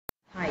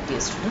my dear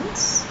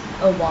students.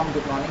 A warm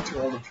good morning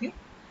to all of you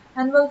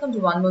and welcome to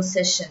one more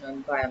session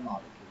on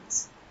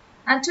biomolecules.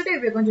 And today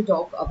we're going to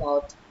talk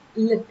about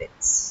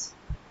lipids.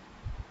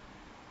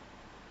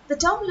 The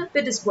term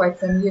lipid is quite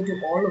familiar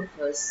to all of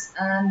us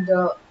and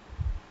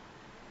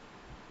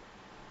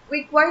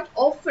we quite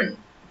often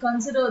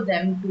consider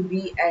them to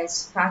be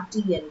as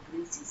fatty and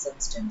greasy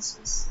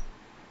substances.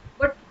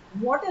 But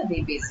what are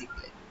they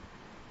basically?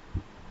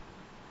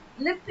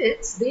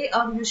 Lipids, they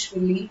are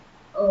usually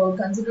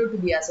considered to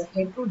be as a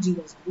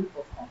heterogeneous group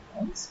of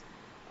compounds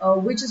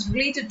which is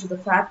related to the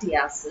fatty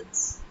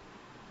acids,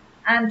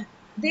 and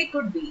they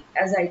could be,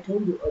 as I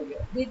told you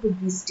earlier, they could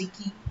be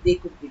sticky, they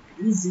could be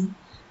greasy,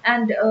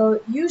 and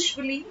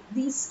usually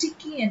these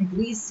sticky and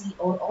greasy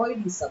or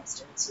oily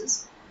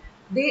substances,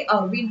 they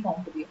are being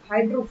found to be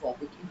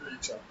hydrophobic in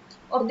nature,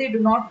 or they do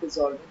not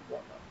dissolve in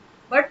water,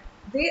 but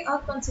they are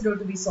considered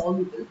to be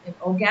soluble in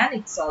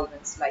organic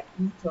solvents like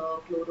ether,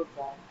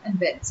 chloroform, and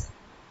benzene.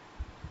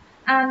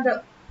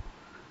 And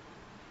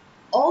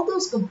all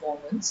those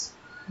components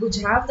which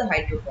have the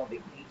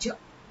hydrophobic nature,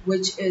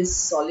 which is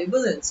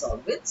soluble in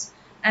solvents,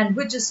 and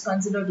which is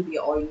considered to be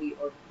oily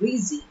or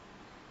greasy,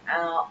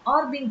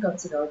 are being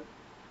considered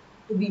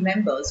to be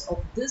members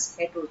of this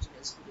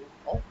heterogeneous group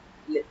of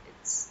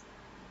lipids.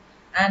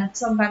 And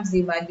sometimes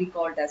they might be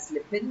called as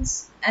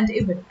lipids and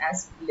even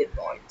as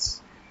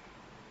lipoids.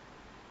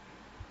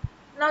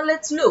 Now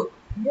let's look,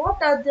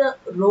 what are the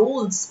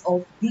roles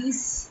of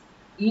these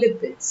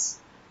lipids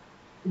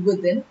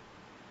within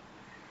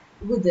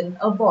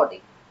a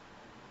body?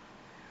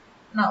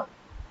 Now,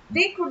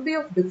 they could be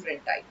of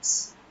different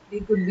types. They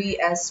could be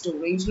as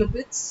storage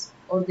lipids,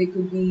 or they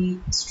could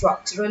be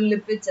structural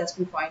lipids as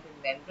we find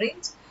in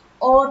membranes,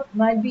 or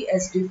might be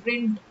as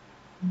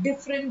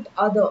different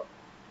other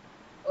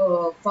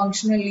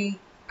functionally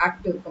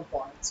active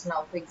components.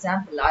 Now, for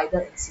example, either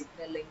in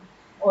signaling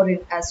or in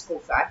as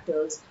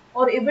cofactors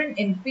or even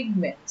in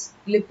pigments,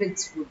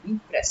 lipids would be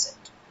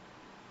present.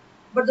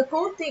 But the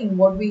core thing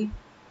what we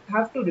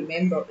have to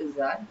remember is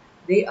that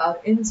they are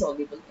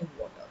insoluble in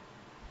water.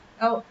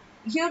 Now,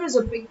 here is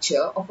a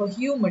picture of a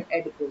human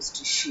adipose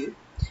tissue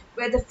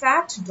where the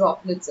fat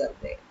droplets are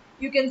there.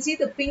 You can see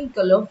the pink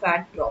color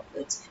fat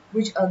droplets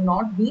which are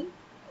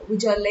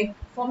like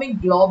forming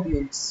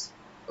globules.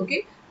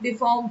 Okay, they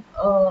form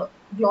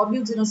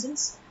globules in a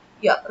sense,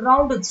 yeah,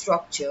 rounded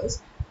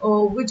structures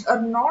which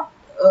are not.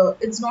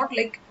 It's not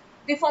like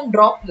they form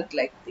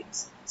droplet-like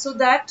things, so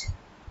that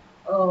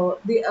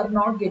they are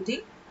not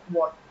getting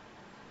what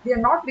they are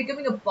not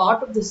becoming a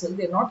part of the cell,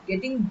 they are not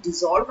getting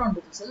dissolved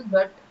onto the cell,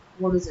 but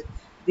what is it?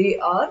 They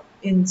are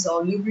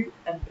insoluble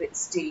and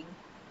staying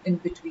in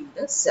between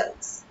the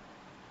cells.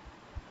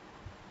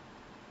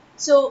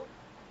 So,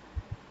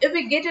 if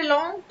we get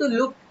along to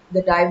look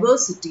the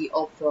diversity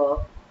of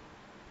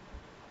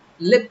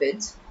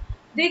lipids,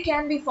 they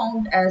can be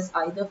found as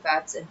either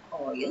fats and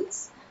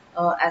oils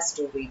as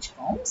storage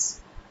forms,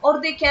 or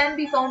they can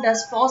be found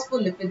as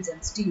phospholipids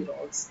and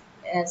sterols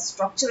as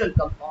structural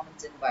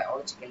components in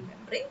biological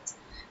membranes.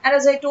 And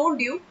as I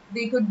told you,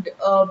 they could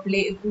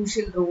play a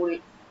crucial role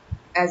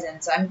as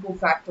enzyme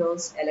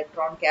cofactors,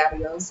 electron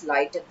carriers,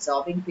 light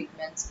absorbing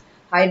pigments,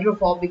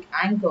 hydrophobic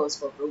anchors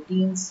for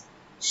proteins,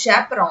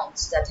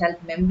 chaperones that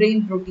help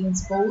membrane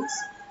proteins pose,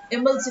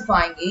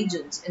 emulsifying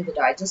agents in the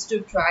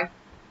digestive tract,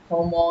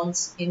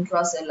 hormones,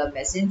 intracellular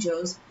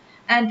messengers,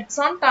 and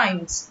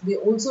sometimes they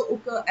also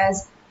occur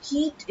as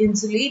heat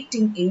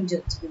insulating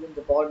agents within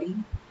the body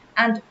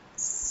and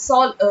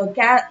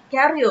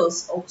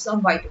carriers of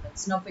some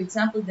vitamins. Now, for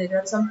example, there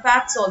are some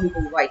fat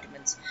soluble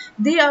vitamins.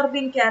 They are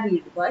being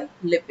carried by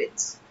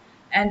lipids.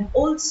 And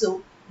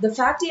also, the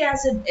fatty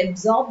acid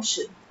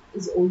absorption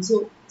is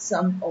also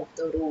some of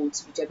the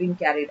roles which are being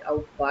carried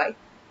out by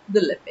the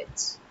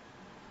lipids.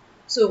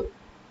 So,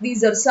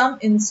 these are some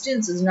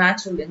instances,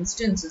 natural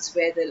instances,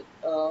 where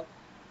the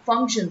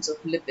functions of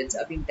lipids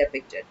are being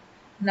depicted.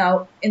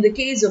 Now, in the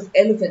case of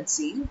elephant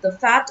seal, the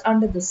fat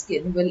under the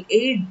skin will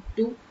aid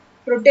to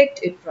protect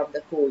it from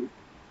the cold.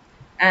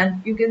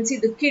 And you can see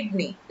the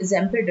kidney is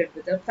embedded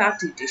with a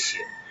fatty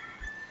tissue.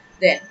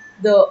 Then,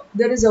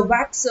 there is a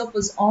wax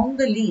surface on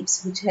the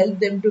leaves which help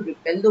them to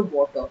repel the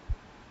water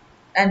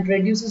and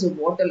reduces the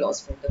water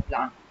loss from the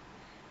plant.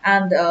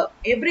 And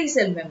every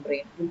cell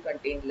membrane will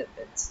contain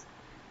lipids.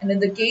 And in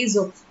the case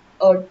of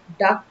a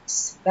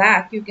duck's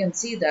back, you can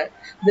see that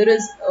there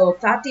is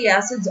fatty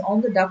acids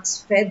on the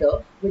duck's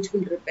feather which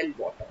will repel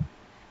water.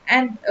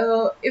 And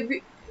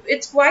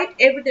it's quite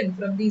evident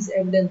from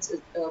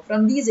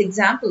from these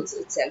examples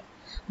itself,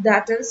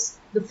 that is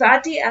the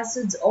fatty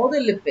acids or the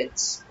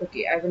lipids.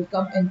 Okay, I will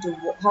come into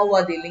how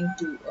are they linked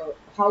to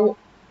how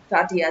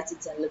fatty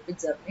acids and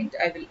lipids are linked.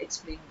 I will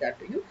explain that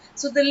to you.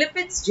 So the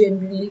lipids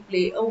generally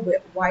play a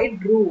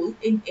wide role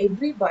in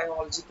every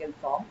biological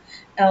form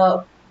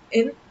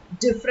in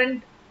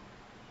different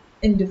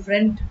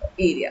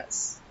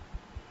areas.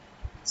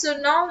 So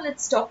now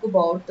let's talk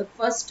about the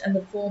first and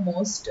the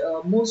foremost,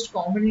 most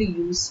commonly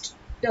used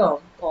term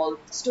called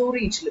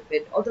storage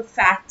lipid, or the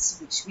fats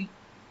which we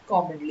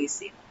commonly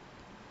say.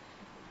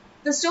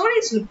 The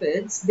storage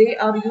lipids, they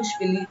are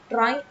usually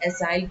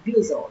triacyl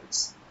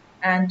glycerols,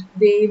 and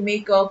they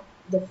make up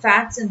the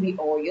fats and the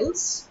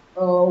oils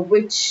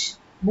which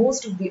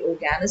most of the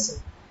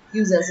organism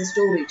use as a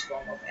storage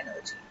form of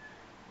energy.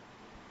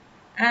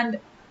 And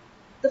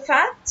the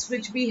fats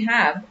which we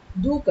have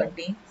do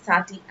contain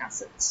fatty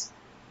acids.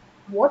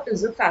 What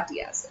is a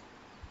fatty acid?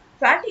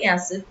 Fatty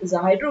acid is a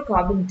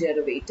hydrocarbon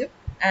derivative,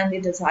 and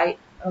it is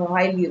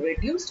highly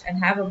reduced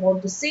and have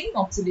about the same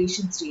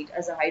oxidation state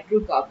as a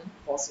hydrocarbon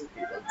fossil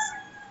fuels.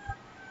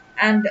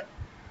 And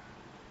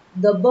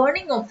the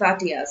burning of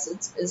fatty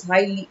acids is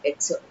highly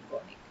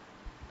exergonic.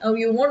 Now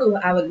you want to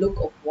have a look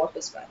of what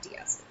is fatty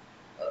acid,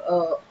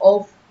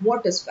 of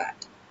what is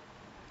fat.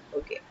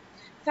 Okay,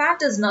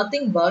 fat is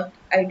nothing but,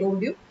 I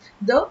told you,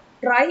 the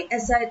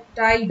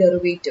triacetyl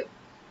derivative,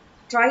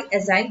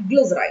 triacyl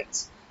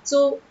glycerides.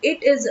 So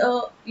it is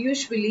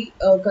usually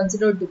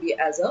considered to be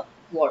as a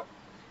what?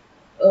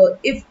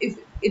 If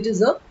it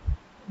is a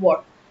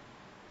what?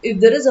 If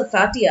there is a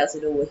fatty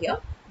acid over here,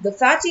 the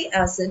fatty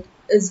acid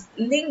is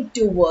linked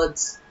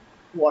towards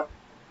what?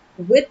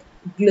 With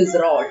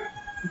glycerol.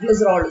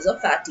 Glycerol is a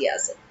fatty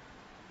acid.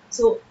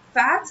 So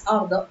fats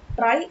are the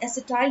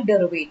triacetyl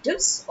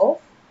derivatives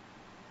of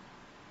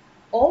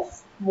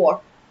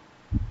what?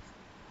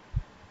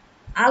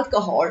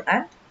 Alcohol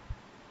and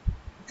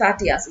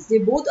fatty acids. They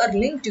both are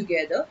linked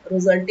together,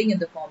 resulting in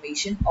the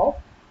formation of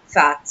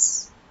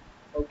fats.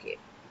 Okay.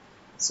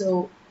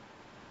 So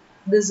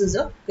this is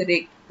a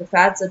correct. The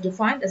fats are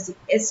defined as the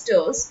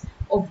esters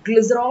of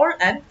glycerol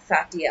and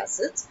fatty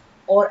acids,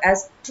 or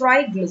as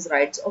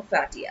triglycerides of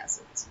fatty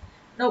acids.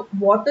 Now,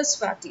 what is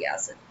fatty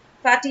acid?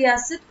 Fatty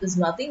acid is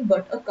nothing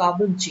but a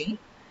carbon chain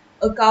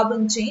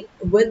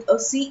with a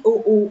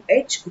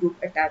COOH group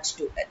attached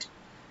to it.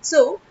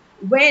 So,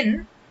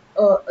 when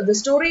the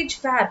storage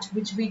fat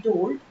which we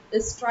told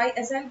is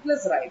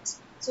triacylglycerides.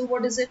 So,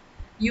 what is it?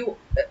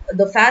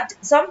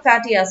 Some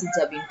fatty acids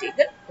are being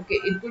taken. Okay,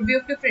 it could be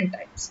of different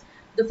types.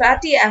 The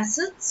fatty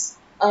acids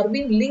are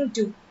being linked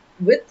to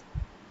with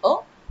a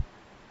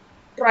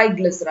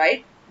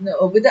triglyceride,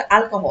 no, with the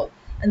alcohol,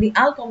 and the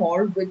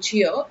alcohol which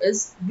here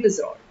is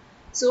glycerol.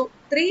 So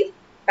three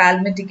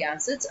palmitic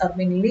acids are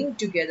being linked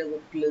together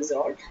with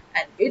glycerol,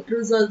 and it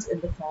results in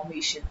the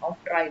formation of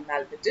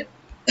trimalbitin.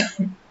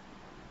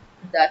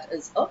 That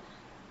is a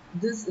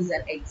This is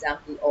an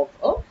example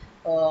of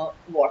a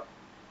what?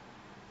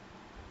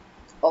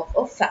 Of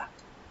a fat.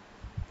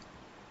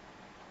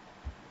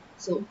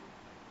 So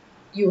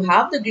you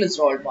have the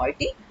glycerol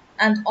moiety,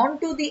 and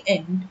onto the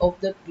end of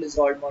the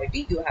glycerol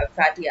moiety you have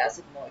fatty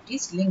acid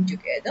moieties linked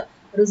together,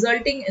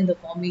 resulting in the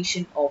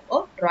formation of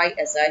a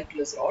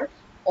triacylglycerol.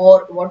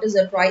 Or what is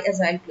a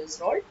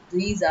triacylglycerol?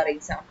 These are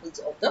examples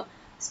of the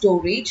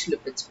storage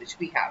lipids which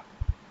we have.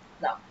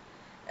 Now,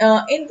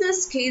 in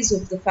this case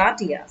of the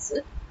fatty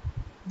acid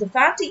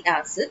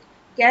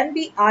can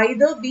be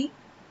either be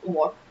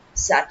what?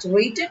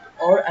 Saturated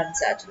or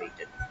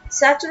unsaturated.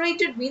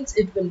 Saturated means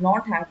it will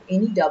not have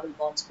any double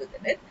bonds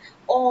within it,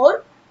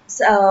 or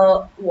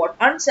what?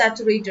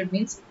 Unsaturated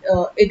means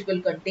it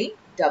will contain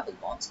double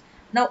bonds.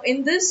 Now,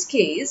 in this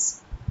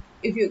case,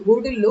 if you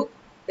go to look,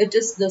 it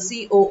is the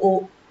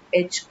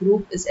COOH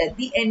group is at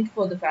the end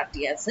for the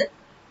fatty acid.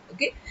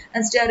 Okay,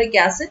 and stearic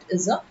acid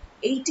is a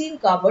 18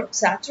 carbon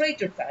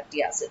saturated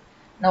fatty acid.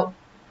 Now,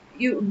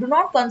 you do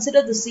not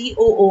consider the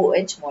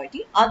COOH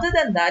moiety. Other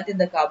than that, in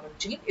the carbon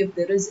chain, if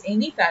there is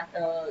any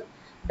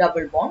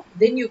double bond,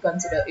 then you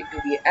consider it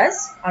to be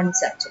as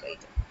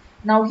unsaturated.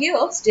 Now here,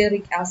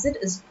 stearic acid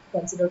is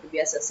considered to be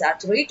as a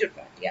saturated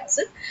fatty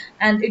acid,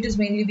 and it is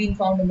mainly being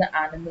found in the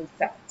animal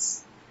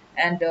fats.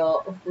 And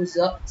of course,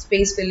 the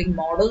space filling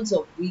models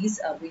of these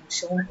are being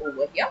shown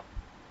over here.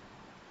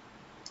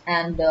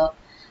 And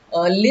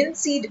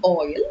linseed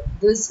oil,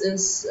 this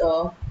is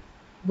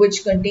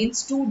which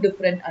contains two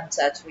different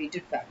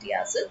unsaturated fatty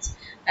acids,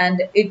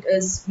 and it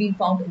is being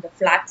found in the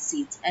flax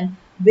seeds. And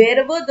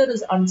wherever there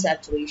is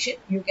unsaturation,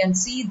 you can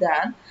see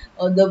that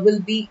there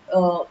will be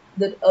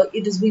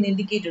it has been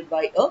indicated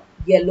by a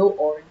yellow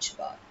orange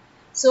bar.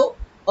 So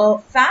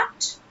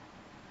fat,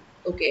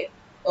 okay,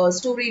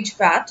 storage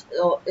fat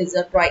is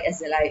a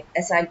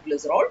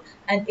triacylglycerol,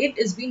 and it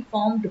is being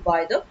formed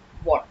by the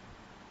what?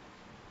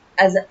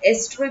 As an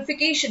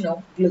esterification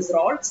of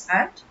glycerols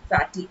and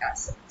fatty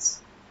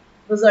acids,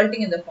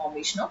 resulting in the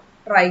formation of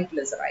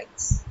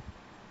triglycerides.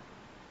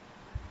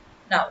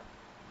 Now,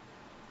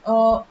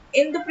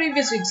 in the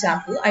previous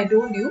example, I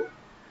told you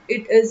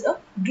it is a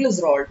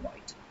glycerol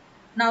moiety.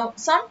 Now,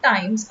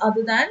 sometimes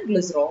other than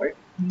glycerol,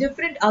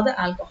 different other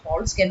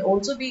alcohols can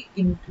also be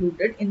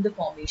included in the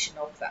formation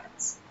of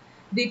fats.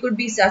 They could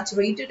be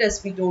saturated,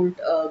 as we told,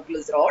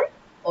 glycerol,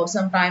 or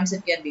sometimes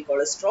it can be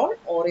cholesterol,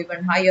 or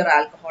even higher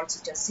alcohols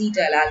such as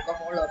cetyl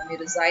alcohol or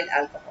myricil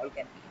alcohol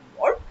can be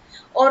involved.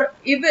 Or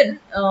even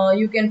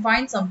you can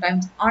find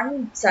sometimes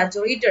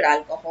unsaturated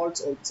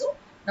alcohols also.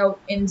 Now,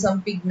 in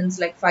some pigments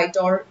like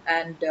phytol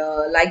and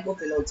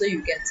lycophyll also,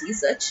 you can see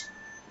such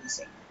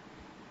using.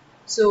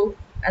 So,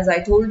 as I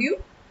told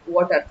you,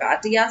 what are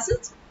fatty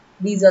acids?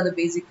 These are the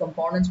basic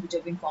components which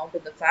have been found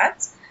in the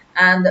fats,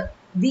 And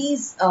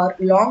these are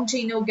long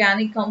chain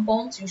organic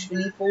compounds,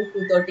 usually 4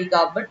 to 30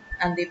 carbon,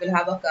 and they will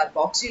have a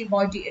carboxyl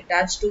moiety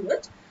attached to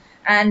it.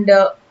 And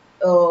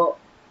uh,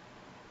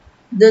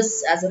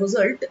 this, as a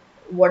result,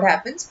 what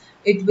happens?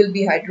 It will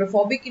be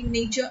hydrophobic in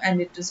nature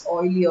and it is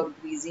oily or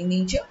greasy in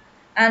nature.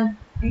 And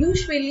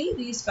usually,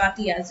 these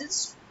fatty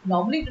acids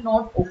normally do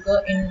not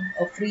occur in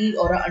a free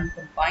or an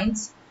unconfined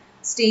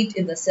state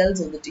in the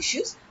cells or the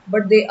tissues,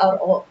 but they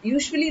are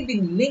usually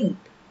being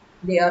linked.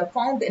 They are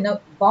found in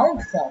a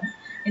bound form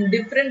in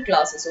different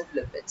classes of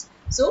lipids.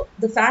 So,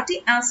 the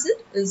fatty acid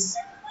is,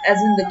 as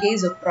in the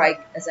case of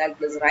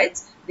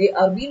triglycerides, they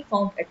are being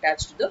found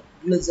attached to the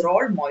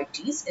glycerol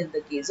moieties in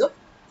the case of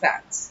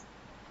fats.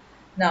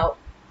 Now,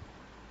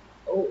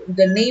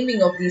 the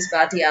naming of these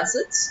fatty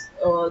acids,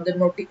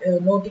 the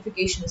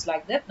notification is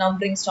like that.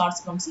 Numbering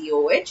starts from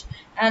COH,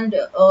 and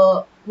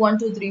 1,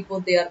 2, 3,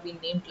 4, they are being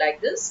named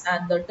like this.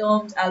 And the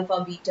terms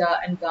alpha, beta,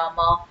 and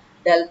gamma,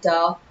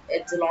 delta,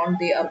 epsilon,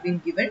 they are being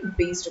given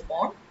based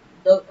upon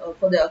the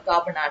for the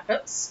carbon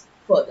atoms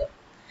further.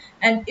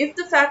 And if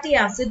the fatty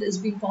acid is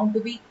being found to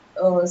be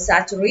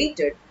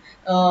saturated,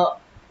 uh,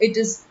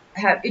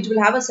 it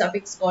will have a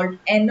suffix called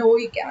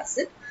enoic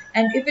acid.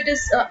 And if it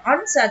is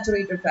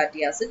unsaturated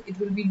fatty acid, it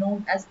will be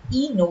known as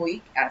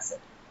enoic acid.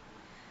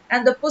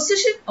 And the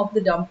position of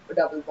the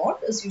double bond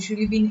is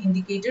usually being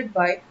indicated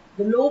by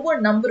the lower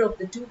number of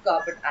the two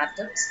carbon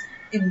atoms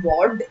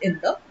involved in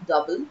the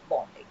double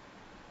bonding.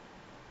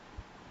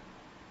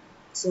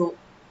 So,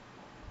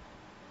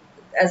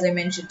 as I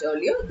mentioned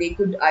earlier, they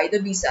could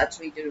either be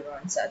saturated or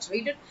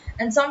unsaturated,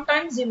 and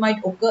sometimes they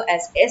might occur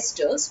as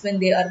esters when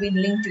they are being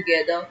linked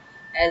together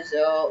as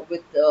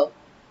with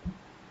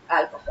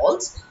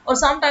alcohols, or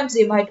sometimes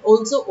they might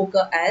also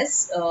occur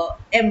as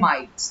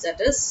amides. That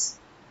is,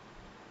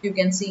 you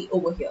can see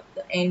over here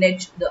the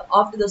NH, the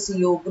after the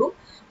CO group,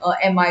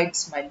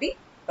 amides might be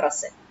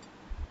present.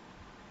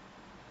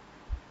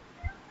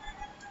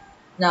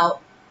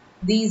 Now,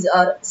 these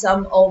are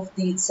some of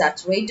the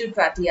saturated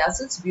fatty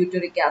acids,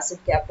 butyric acid,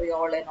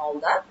 capriol, and all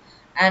that.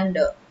 And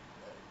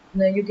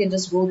now you can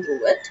just go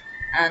through it.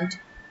 And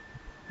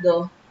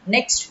the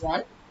next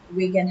one,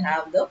 we can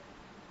have the,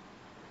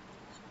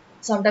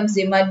 sometimes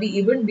they might be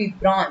even be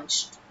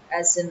branched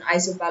as in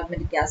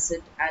isopalmitic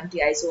acid,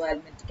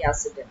 anti-isopalmitic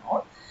acid, and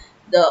all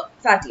the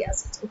fatty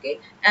acids. Okay,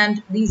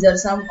 and these are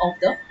some of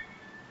the,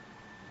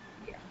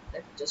 yeah,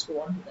 let me just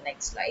go on to the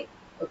next slide.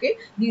 Okay,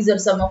 these are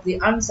some of the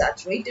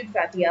unsaturated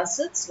fatty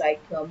acids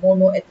like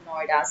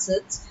monoethanoid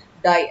acids,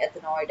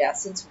 diethanoid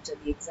acids, which are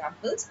the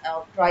examples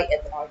of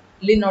triethanoid,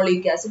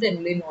 linoleic acid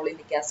and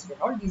linolenic acid,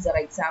 and all these are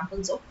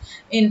examples of,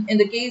 in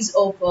the case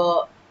of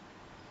mm,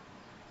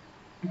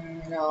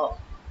 uh,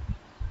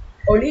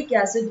 oleic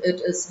acid,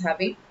 it is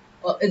having,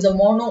 it's a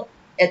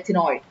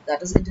monoethanoid,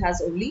 that is, it has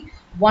only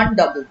one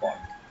double bond,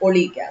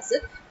 oleic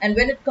acid. And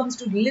when it comes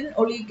to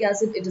linoleic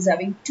acid, it is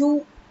having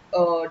two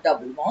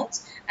double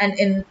bonds. And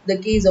in the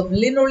case of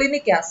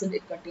linolenic acid,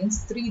 it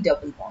contains three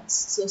double bonds.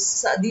 So,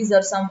 these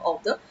are some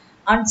of the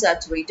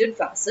unsaturated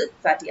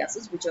fatty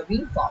acids which are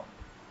being found.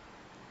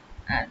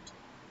 And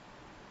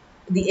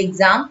the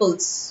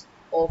examples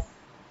of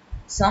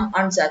some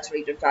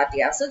unsaturated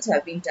fatty acids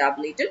have been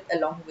tabulated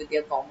along with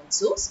their common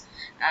source,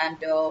 and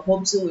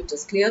hope so it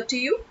is clear to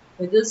you.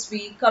 With this,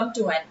 we come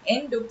to an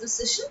end of the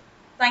session.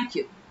 Thank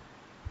you.